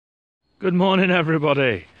Good morning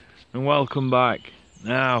everybody and welcome back.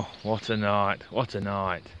 Now, what a night, what a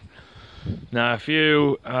night. Now if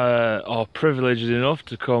you are privileged enough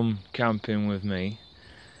to come camping with me,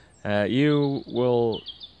 you will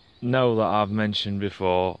know that I've mentioned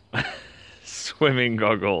before swimming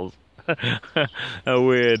goggles. A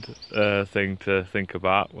weird thing to think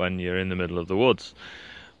about when you're in the middle of the woods,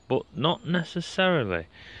 but not necessarily.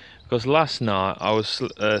 Because last night I was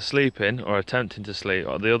sleeping, or attempting to sleep,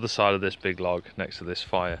 on the other side of this big log next to this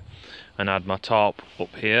fire, and I had my tarp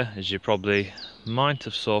up here, as you probably might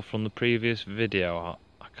have saw from the previous video.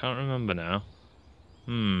 I can't remember now.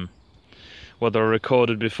 Whether I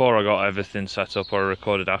recorded before I got everything set up or I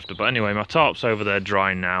recorded after. But anyway, my tarp's over there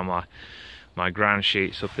drying now. My ground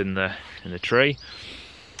sheet's up in the tree.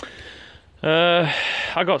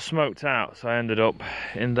 I got smoked out, so I ended up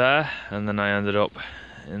in there, and then I ended up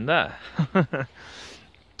in there.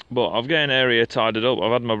 But I've got an area tidied up.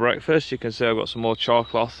 I've had my breakfast. You can see I've got some more char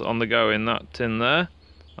cloth on the go in that tin there.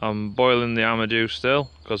 I'm boiling the Amadou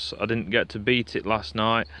still because I didn't get to beat it last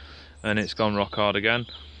night and it's gone rock hard again.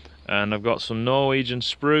 And I've got some Norwegian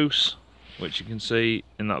spruce, which you can see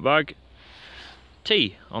in that bag.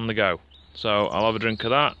 Tea on the go, so I'll have a drink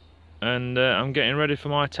of that, and I'm getting ready for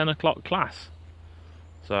my 10 o'clock class.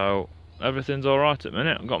 So everything's alright at the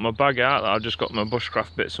minute. I've got my bag out, I've just got my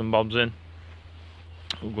bushcraft bits and bobs in.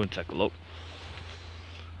 We'll go and take a look.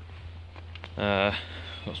 Got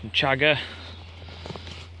some chagger,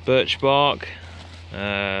 birch bark.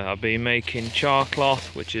 I've been making char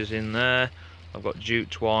cloth, which is in there. I've got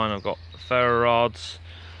jute twine, I've got ferro rods,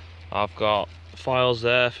 I've got files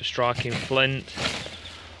there for striking flint,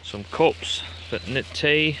 some cups for knit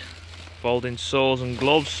tea, folding saws and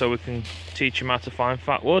gloves so we can teach them how to find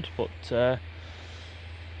fat wood. But I'm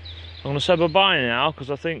going to say bye-bye now because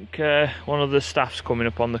I think one of the staff's coming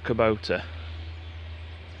up on the Kubota.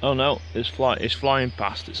 Oh no, it's flying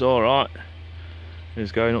past, it's alright.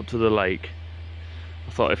 It's going up to the lake.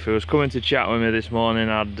 I thought if he was coming to chat with me this morning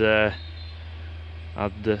I'd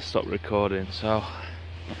stop recording. So,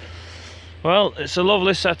 well, it's a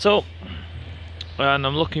lovely setup and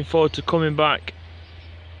I'm looking forward to coming back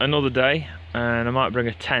another day, and I might bring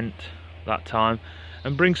a tent that time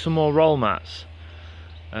and bring some more roll mats,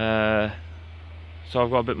 so I've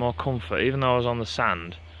got a bit more comfort. Even though I was on the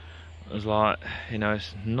sand, it was like, you know,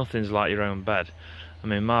 nothing's like your own bed. I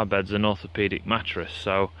mean, my bed's an orthopedic mattress,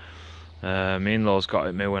 so my in-laws got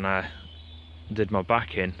at me when I did my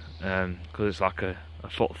back in, because it's like a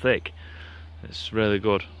foot thick. It's really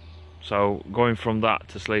good. So going from that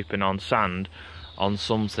to sleeping on sand on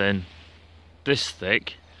something this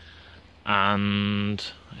thick, and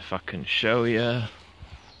if I can show you,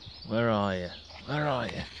 where are you?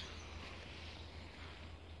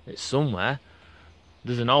 It's somewhere.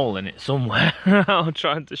 There's an hole in it somewhere. I'm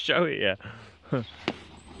trying to show it you.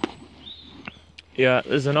 Yeah,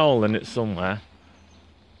 there's an hole in it somewhere,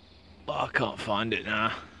 but I can't find it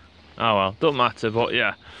now. Oh well, don't matter. But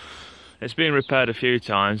yeah, it's been repaired a few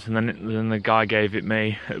times, and then the guy gave it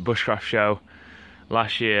me at a bushcraft show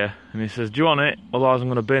last year, and he says, do you want it? Otherwise I'm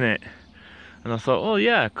going to bin it. And I thought, oh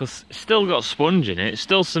yeah, because it's still got sponge in it, it's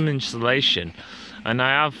still some insulation, and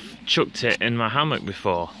I have chucked it in my hammock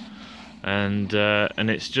before, and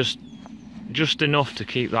it's just enough to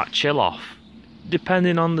keep that chill off,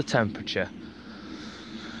 depending on the temperature.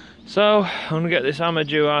 So I'm going to get this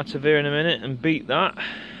Amadou out of here in a minute and beat that.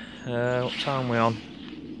 What time are we on?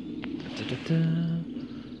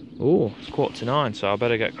 Oh, it's 8:45, so I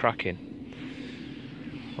better get cracking.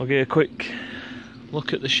 I'll give you a quick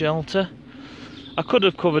look at the shelter. I could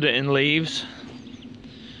have covered it in leaves,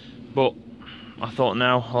 but I thought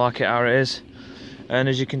no, I like it how it is. And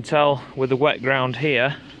as you can tell with the wet ground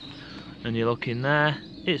here, and you look in there,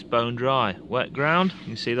 it's bone dry. Wet ground, you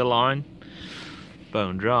can see the line,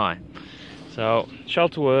 bone dry. So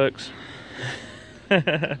shelter works.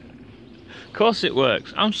 Of course it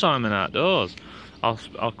works. I'm Simon Outdoors.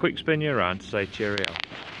 I'll quick spin you around to say cheerio.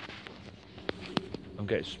 I'm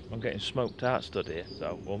getting smoked out stood here,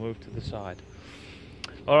 so we'll move to the side.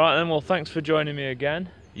 Alright then, well, thanks for joining me again.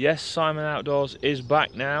 Yes, Simon Outdoors is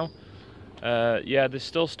back now. Yeah, there's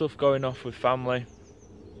still stuff going off with family,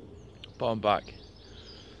 but I'm back.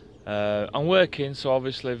 I'm working, so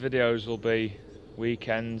obviously videos will be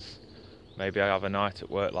weekends. Maybe I have a night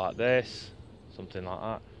at work like this, something like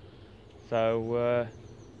that. So,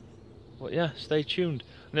 well, yeah, stay tuned.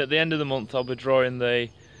 And at the end of the month, I'll be drawing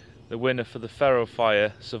the winner for the Ferro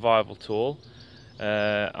Fire Survival Tool.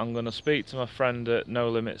 I'm going to speak to my friend at No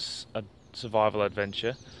Limits Survival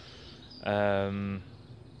Adventure, and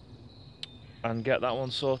get that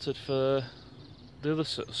one sorted for the other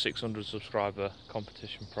 600 subscriber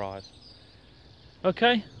competition prize.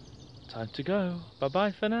 Okay, time to go. Bye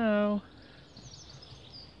bye for now.